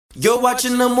You're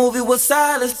watching a movie with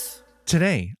Silas.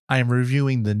 Today, I am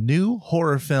reviewing the new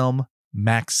horror film,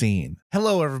 MaXXXine.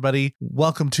 Hello, everybody.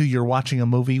 Welcome to You're Watching a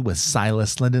Movie with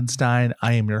Silas Lindenstein.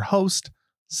 I am your host,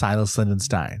 Silas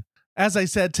Lindenstein. As I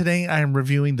said, today I am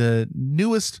reviewing the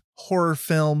newest horror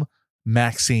film,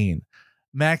 MaXXXine.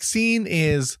 MaXXXine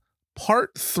is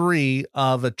part 3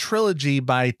 of a trilogy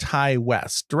by Ty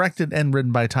West, directed and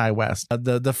written by Ty West.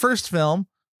 The first film,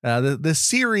 the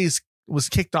series was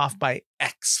kicked off by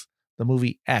X. The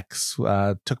movie X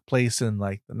took place in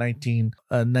like the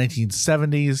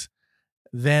 1970s.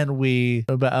 Then we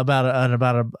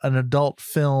about an adult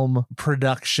film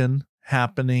production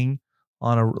happening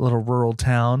on a little rural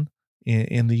town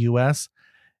in the U.S.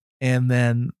 And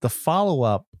then the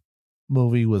follow-up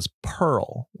movie was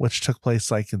Pearl, which took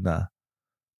place like in the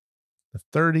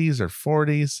 30s or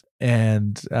 40s.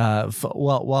 And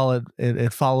while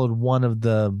it followed one of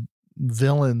the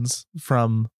villains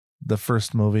from the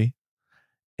first movie.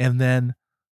 And then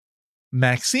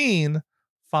MaXXXine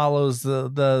follows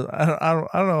the I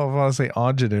don't know if I want to say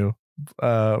ingenue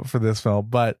for this film,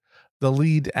 but the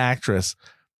lead actress,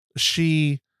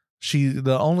 she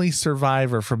the only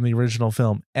survivor from the original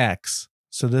film X.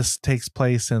 So this takes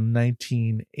place in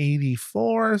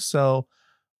 1984. So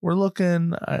we're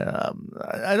looking, I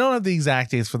don't have the exact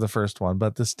dates for the first one,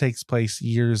 but this takes place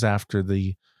years after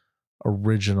the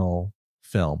original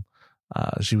film.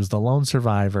 She was the lone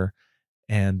survivor,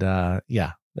 and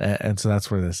and so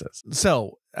that's where this is.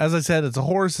 So as I said, it's a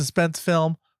horror suspense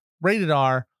film, rated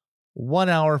R, 1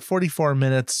 hour 44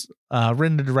 minutes,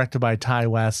 written and directed by Ty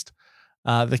West.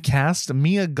 The cast: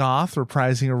 Mia Goth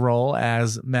reprising a role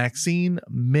as Maxine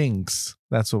Minx.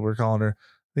 That's what we're calling her.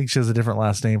 I think she has a different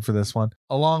last name for this one,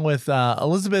 along with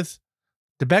Elizabeth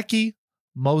Debicki,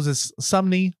 Moses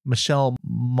Sumney, Michelle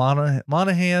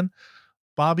Monaghan,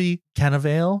 Bobby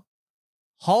Cannavale,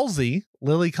 Halsey,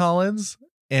 Lily Collins,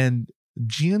 and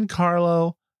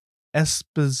Giancarlo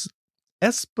Esposito.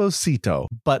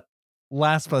 But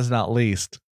last but not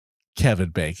least, Kevin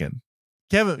Bacon.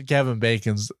 Kevin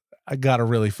Bacon's got a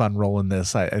really fun role in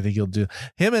this. I think he'll do.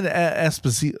 Him and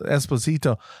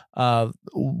Esposito,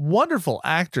 wonderful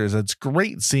actors. It's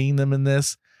great seeing them in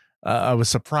this. I was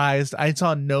surprised. I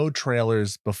saw no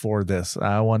trailers before this.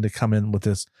 I wanted to come in with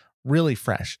this really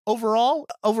fresh. Overall,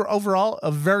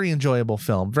 a very enjoyable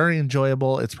film. Very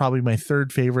enjoyable. It's probably my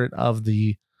third favorite of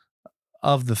the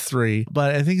three,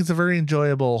 but I think it's a very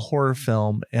enjoyable horror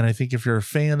film. And I think if you're a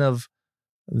fan of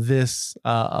this,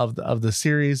 of the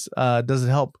series, does it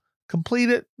help complete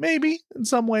it? Maybe in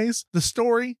some ways. The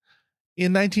story: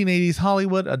 in 1980s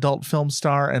Hollywood, adult film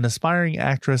star and aspiring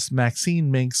actress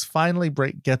Maxine Minx finally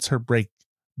gets her big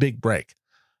break.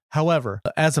 However,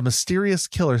 as a mysterious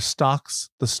killer stalks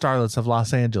the starlets of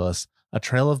Los Angeles, a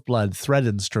trail of blood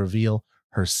threatens to reveal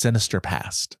her sinister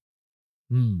past.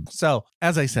 So,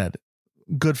 as I said,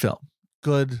 good film,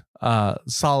 good,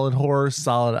 solid horror,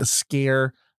 solid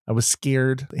scare. I was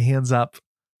scared, hands up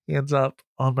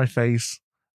on my face,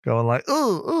 going like,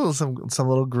 ooh, some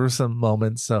little gruesome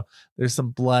moments. So there's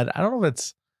some blood. I don't know if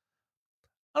it's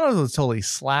totally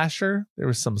slasher. There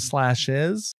was some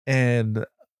slashes, and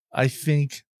I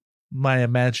think my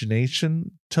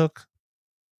imagination took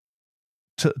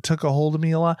a hold of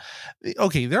me a lot.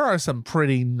 Okay, there are some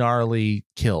pretty gnarly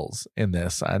kills in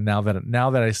this. Now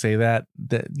that I say that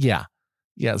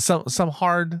some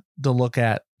hard to look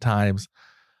at times,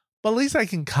 but at least I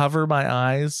can cover my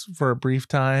eyes for a brief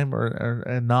time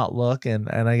and not look, and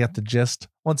I get the gist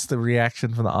once the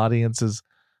reaction from the audience is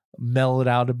mellowed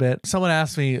out a bit. Someone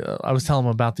asked me, I was telling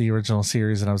them about the original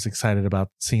series and I was excited about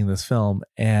seeing this film,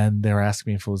 and they were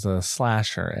asking me if it was a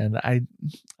slasher, and I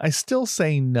still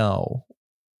say no,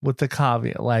 with the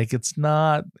caveat, like it's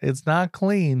not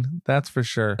clean, that's for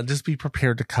sure. Just be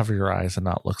prepared to cover your eyes and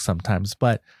not look sometimes.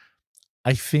 But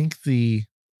I think the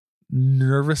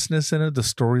nervousness in it, the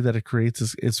story that it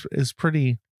creates is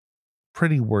pretty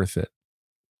worth it.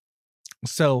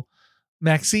 So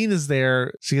Maxine is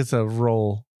there. She gets a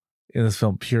role in this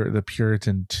film, The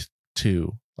Puritan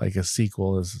 2, like a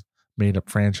sequel, is made up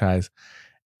franchise.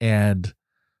 And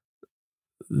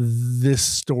this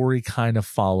story kind of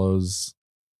follows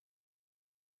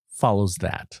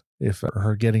that, if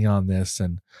her getting on this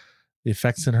and the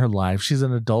effects in her life. She's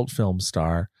an adult film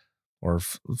star or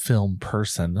film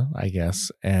person, I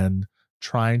guess, and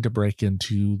trying to break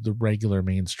into the regular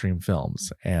mainstream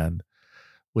films, and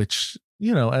which,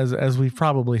 you know, as we've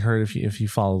probably heard, if you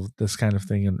follow this kind of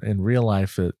thing in real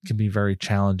life, it can be very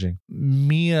challenging.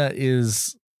 Mia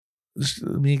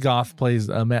Goth plays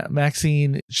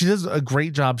Maxine. She does a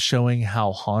great job showing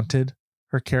how haunted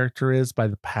her character is by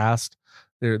the past.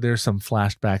 There's some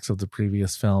flashbacks of the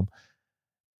previous film,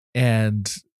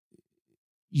 and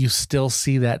you still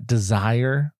see that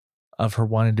desire of her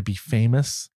wanting to be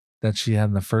famous that she had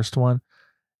in the first one.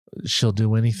 She'll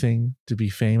do anything to be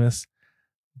famous,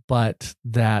 but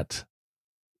that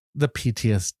the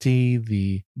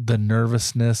PTSD, the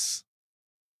nervousness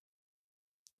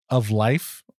of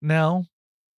life now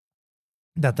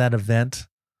that event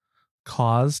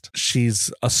caused,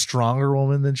 she's a stronger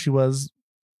woman than she was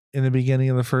in the beginning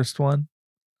of the first one.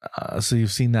 So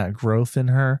you've seen that growth in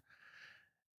her.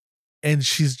 And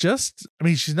she's just, I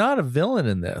mean, she's not a villain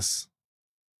in this,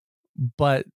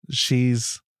 but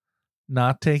she's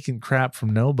not taking crap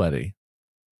from nobody.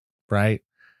 Right.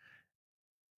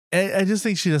 And I just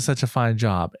think she does such a fine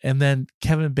job. And then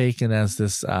Kevin Bacon as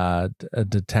this a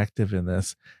detective in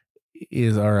this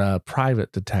or a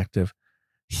private detective.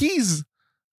 He's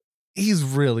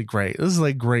really great. This is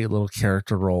like a great little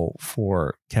character role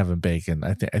for Kevin Bacon.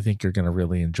 I think you're going to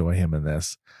really enjoy him in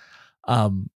this.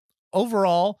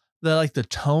 Overall, the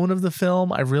tone of the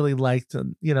film, I really liked,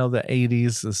 the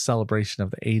 80s, the celebration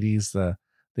of the 80s,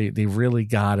 they really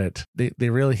got it. They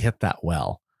really hit that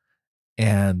well.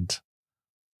 And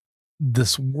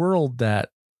this world that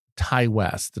Ty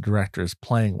West, the director, is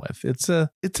playing with, it's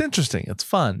interesting. It's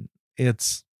fun.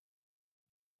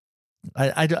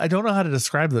 I don't know how to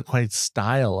describe the quite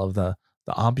style of the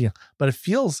ambient, but it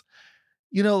feels,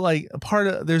 like a part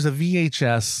of, there's a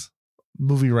VHS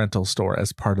movie rental store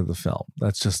as part of the film.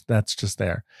 That's just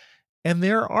there. And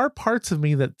there are parts of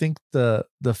me that think the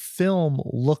film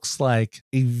looks like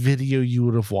a video you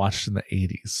would have watched in the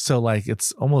 80s. So like,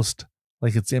 it's almost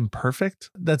like it's imperfect.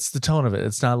 That's the tone of it.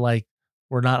 It's not like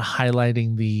we're not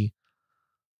highlighting the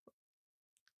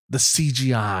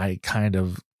CGI kind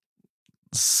of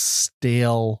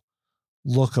stale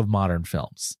look of modern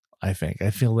films. I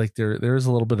feel like there is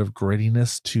a little bit of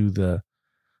grittiness to the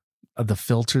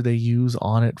filter they use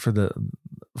on it for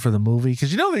the movie,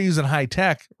 because they're using high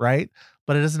tech, right?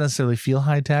 But it doesn't necessarily feel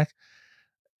high tech,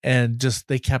 and just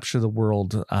they capture the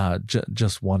world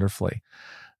just wonderfully.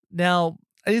 Now,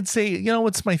 I'd say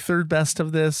what's my third best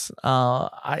of this.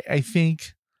 I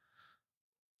think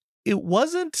it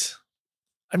wasn't.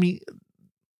 I mean,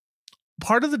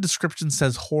 part of the description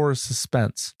says horror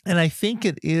suspense, and I think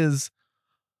it is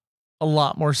a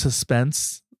lot more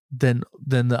suspense than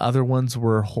the other ones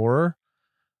were horror.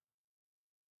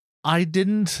 I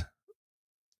didn't,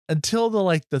 until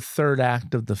the third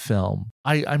act of the film.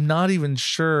 I'm not even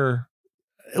sure.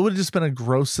 It would have just been a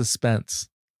gross suspense.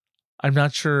 I'm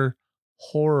not sure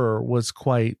horror was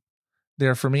quite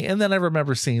there for me. And then I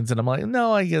remember scenes and I'm like,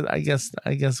 no, I guess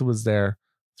it was there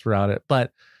throughout it,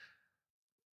 but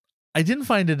I didn't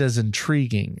find it as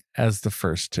intriguing as the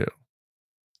first two.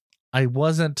 I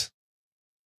was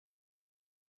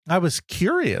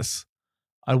curious.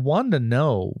 I wanted to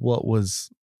know what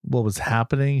was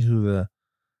happening, who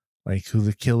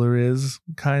the killer is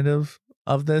kind of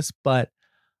this, but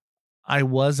I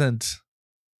wasn't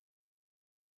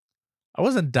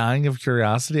dying of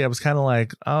curiosity. I was kind of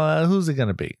like, who's it going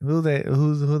to be? Who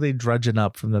they drudging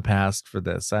up from the past for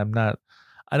this?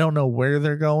 I don't know where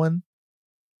they're going,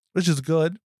 which is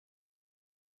good.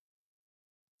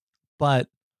 But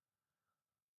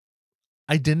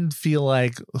I didn't feel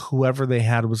like whoever they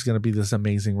had was going to be this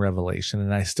amazing revelation.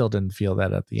 And I still didn't feel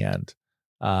that at the end.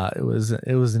 It was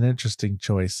an interesting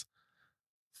choice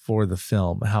for the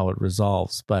film, how it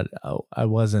resolves, but I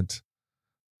wasn't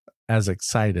as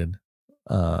excited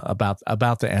about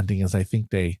the ending as I think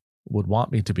they would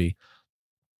want me to be.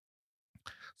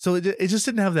 So it just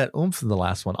didn't have that oomph in the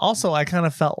last one. Also, I kind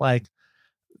of felt like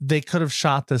they could have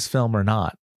shot this film or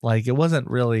not. Like, it wasn't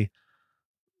really,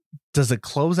 does it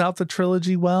close out the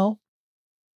trilogy well?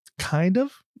 Kind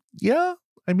of. Yeah.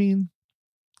 I mean,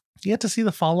 you get to see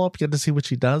the follow-up, you get to see what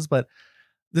she does, but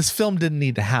this film didn't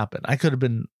need to happen. They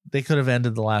could have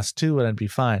ended the last two and it'd be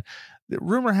fine. The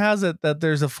rumor has it that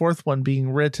there's a fourth one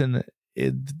being written,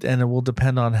 and it will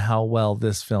depend on how well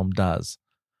this film does.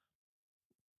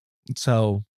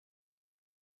 So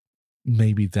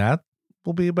maybe that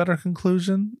will be a better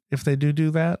conclusion if they do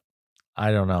that.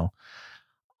 I don't know.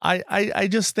 I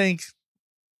just think,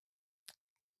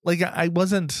 like, I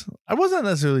wasn't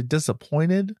necessarily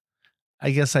disappointed.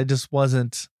 I guess I just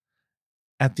wasn't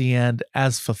at the end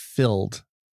as fulfilled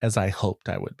as I hoped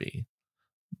I would be.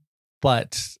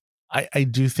 But I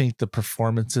do think the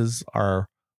performances are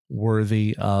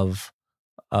worthy of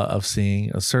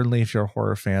seeing. Certainly, if you're a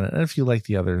horror fan, and if you like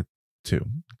the other two,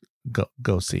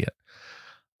 go see it.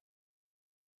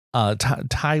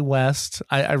 Ty West,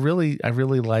 I really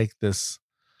like this.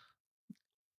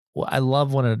 Well, I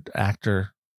love when an actor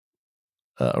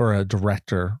or a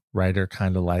director, writer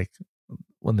kind of like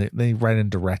when they write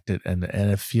and direct it, and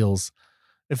it feels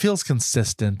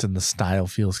consistent, and the style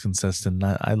feels consistent.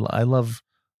 I love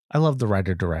the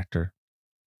writer director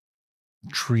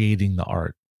creating the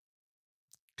art,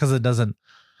 because it doesn't.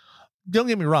 Don't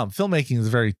get me wrong, filmmaking is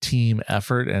a very team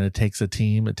effort, and it takes a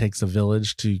team, it takes a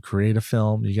village to create a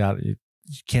film. You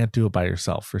can't do it by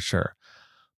yourself, for sure.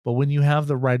 But when you have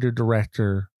the writer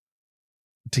director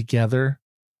together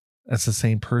as the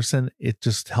same person, it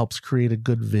just helps create a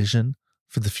good vision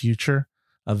for the future,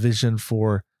 a vision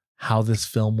for how this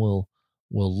film will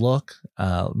look,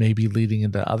 maybe leading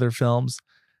into other films.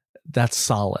 That's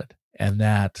solid, and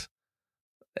that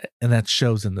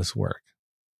shows in this work.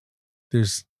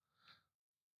 There's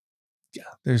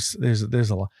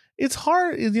a lot. It's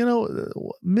hard,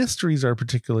 mysteries are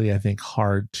particularly, I think,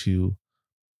 hard to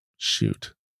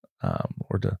shoot,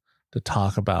 or to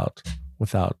talk about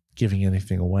without giving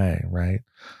anything away, right?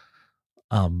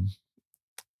 I'm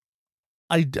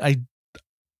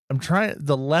trying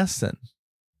the lesson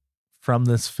from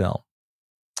this film.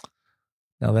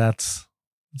 Now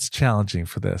it's challenging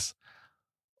for this.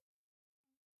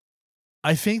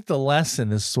 I think the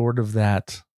lesson is sort of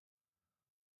that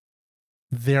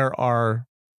there are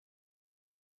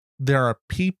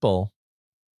people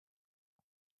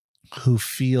who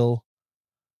feel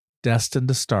destined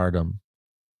to stardom,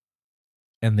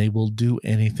 and they will do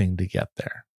anything to get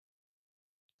there.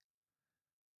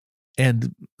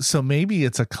 And so maybe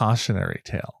it's a cautionary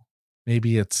tale.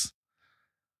 Maybe it's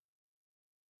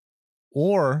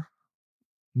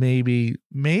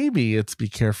be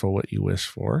careful what you wish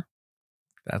for.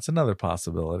 That's another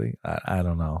possibility. I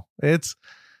don't know.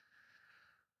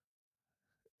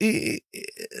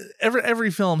 Every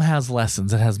film has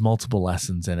lessons. It has multiple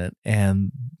lessons in it,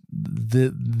 and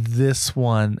this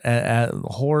one,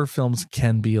 horror films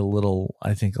can be a little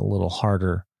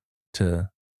harder to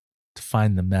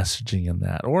find the messaging in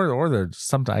that, or they're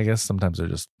sometimes they're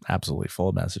just absolutely full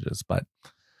of messages. But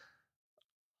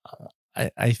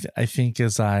I think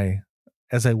as I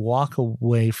walk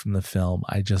away from the film,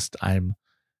 I'm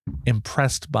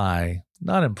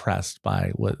not impressed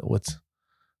by what's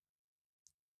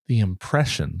the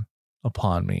impression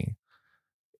upon me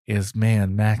is,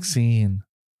 man, Maxine,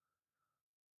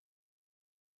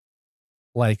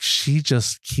 like, she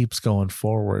just keeps going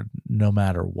forward no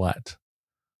matter what.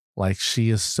 Like, she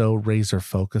is so razor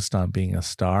focused on being a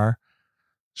star.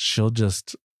 She'll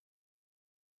just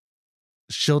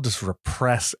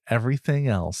repress everything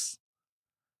else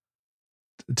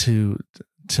to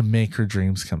make her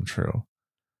dreams come true.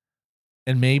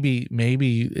 And maybe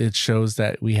it shows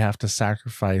that we have to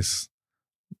sacrifice.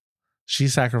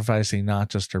 She's sacrificing not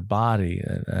just her body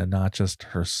and not just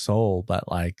her soul,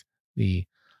 but like the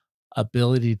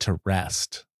ability to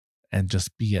rest and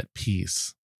just be at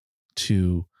peace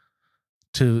to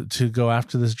go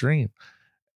after this dream.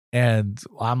 And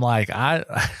I'm like, I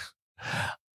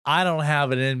don't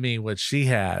have it in me what she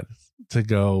had to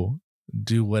go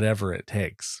do whatever it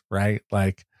takes, right?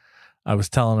 Like, I was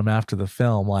telling him after the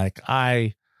film, like,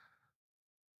 some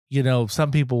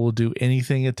people will do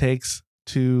anything it takes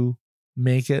to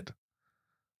make it.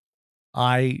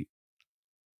 I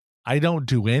don't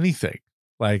do anything.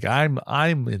 Like, I'm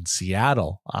in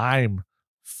Seattle. I'm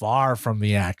far from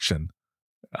the action.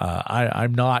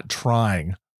 I'm not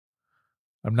trying.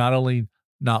 I'm not only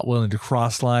not willing to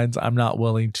cross lines, I'm not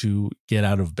willing to get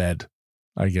out of bed,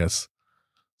 I guess.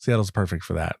 Seattle's perfect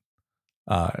for that.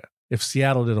 If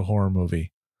Seattle did a horror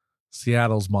movie,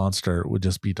 Seattle's monster would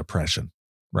just be depression,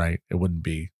 right? It wouldn't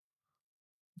be,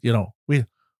 we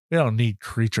don't need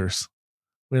creatures.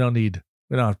 We don't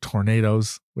have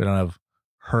tornadoes. We don't have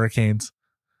hurricanes.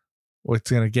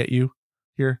 What's going to get you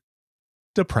here?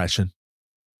 Depression.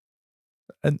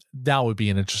 And that would be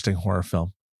an interesting horror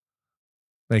film.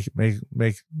 Make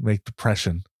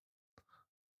depression.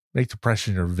 Make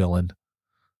depression your villain.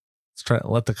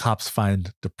 Let the cops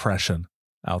find depression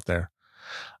out there.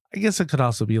 I guess it could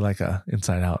also be like a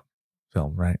Inside Out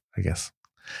film, right? I guess.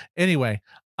 Anyway,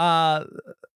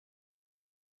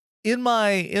 in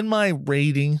my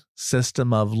rating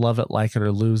system of love it, like it,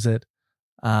 or lose it,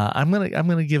 I'm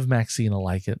gonna give Maxine a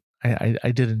like it.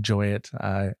 I did enjoy it.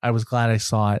 I was glad I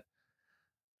saw it.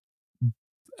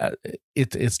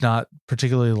 It's not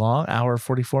particularly long, hour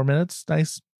 44 minutes.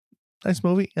 Nice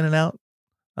movie, in and out.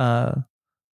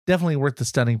 Definitely worth the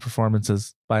stunning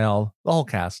performances by the whole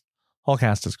cast. Whole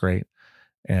cast is great,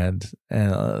 and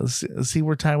see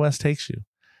where Ty West takes you.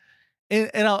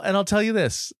 And I'll tell you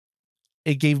this: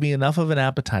 it gave me enough of an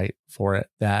appetite for it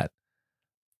that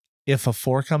if a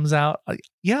 4 comes out,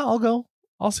 yeah, I'll go.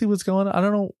 I'll see what's going on. I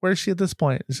don't know, where is she at this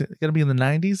point? Is it going to be in the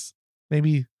 90s?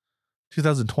 Maybe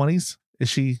 2020s? Is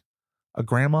she a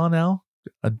grandma now,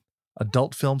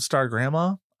 adult film star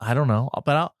grandma. I don't know,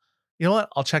 but you know what?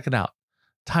 I'll check it out.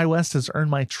 Ty West has earned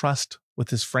my trust with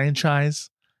this franchise,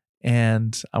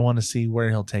 and I want to see where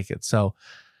he'll take it. So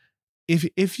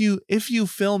if you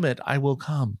film it, I will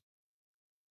come.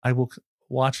 I will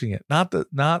watching it.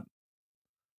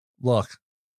 Look,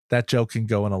 that joke can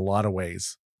go in a lot of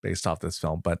ways based off this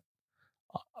film, but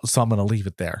so I'm going to leave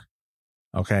it there.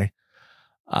 Okay.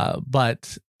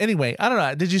 But anyway, I don't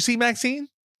know. Did you see Maxine?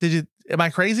 Am I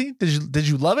crazy? Did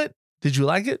you love it? Did you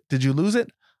like it? Did you lose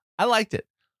it? I liked it.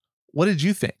 What did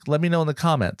you think? Let me know in the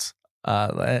comments.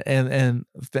 And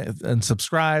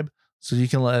subscribe so you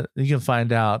can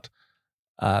find out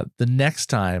the next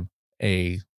time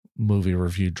a movie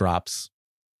review drops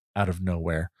out of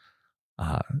nowhere.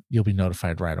 You'll be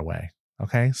notified right away.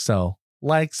 Okay, so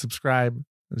like, subscribe,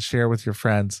 and share with your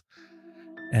friends.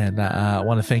 And I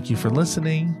want to thank you for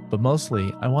listening, but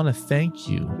mostly I want to thank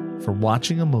you for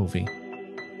watching a movie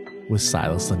with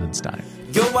Silas Lindenstein.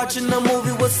 You're watching a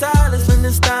movie with Silas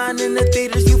Lindenstein. In the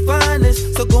theaters you find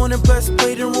this, so go and press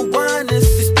play and rewind this.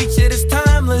 This feature is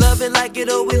timeless. Love it like it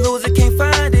or we lose it, can't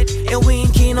find it. And we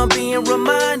ain't keen on being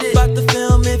reminded about the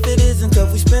film if it isn't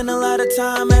tough. We spend a lot of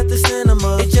time at the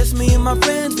cinema. It's just me and my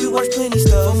friends, we watch plenty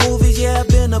stuff. For movies, yeah, I've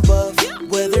been above.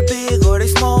 Whether big or they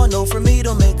small, no, for me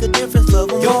don't make a difference. Love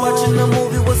them. You're watching a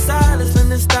movie with Silas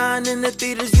Lindenstein. In the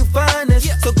theaters you find this,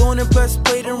 so go and press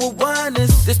play and rewind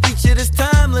this. This feature is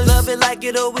timeless. Love it like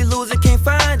it or we lose it, can't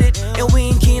find it. And we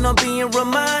ain't keen on being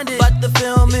reminded about the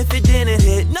film if it didn't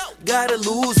hit. No, gotta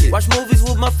lose it. Watch movies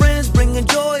with my friends, bringing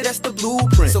joy, that's the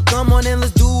blueprint. So come on and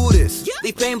let's do this.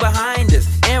 Leave pain behind us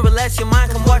and relax your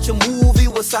mind. Come watch a movie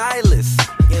with Silas.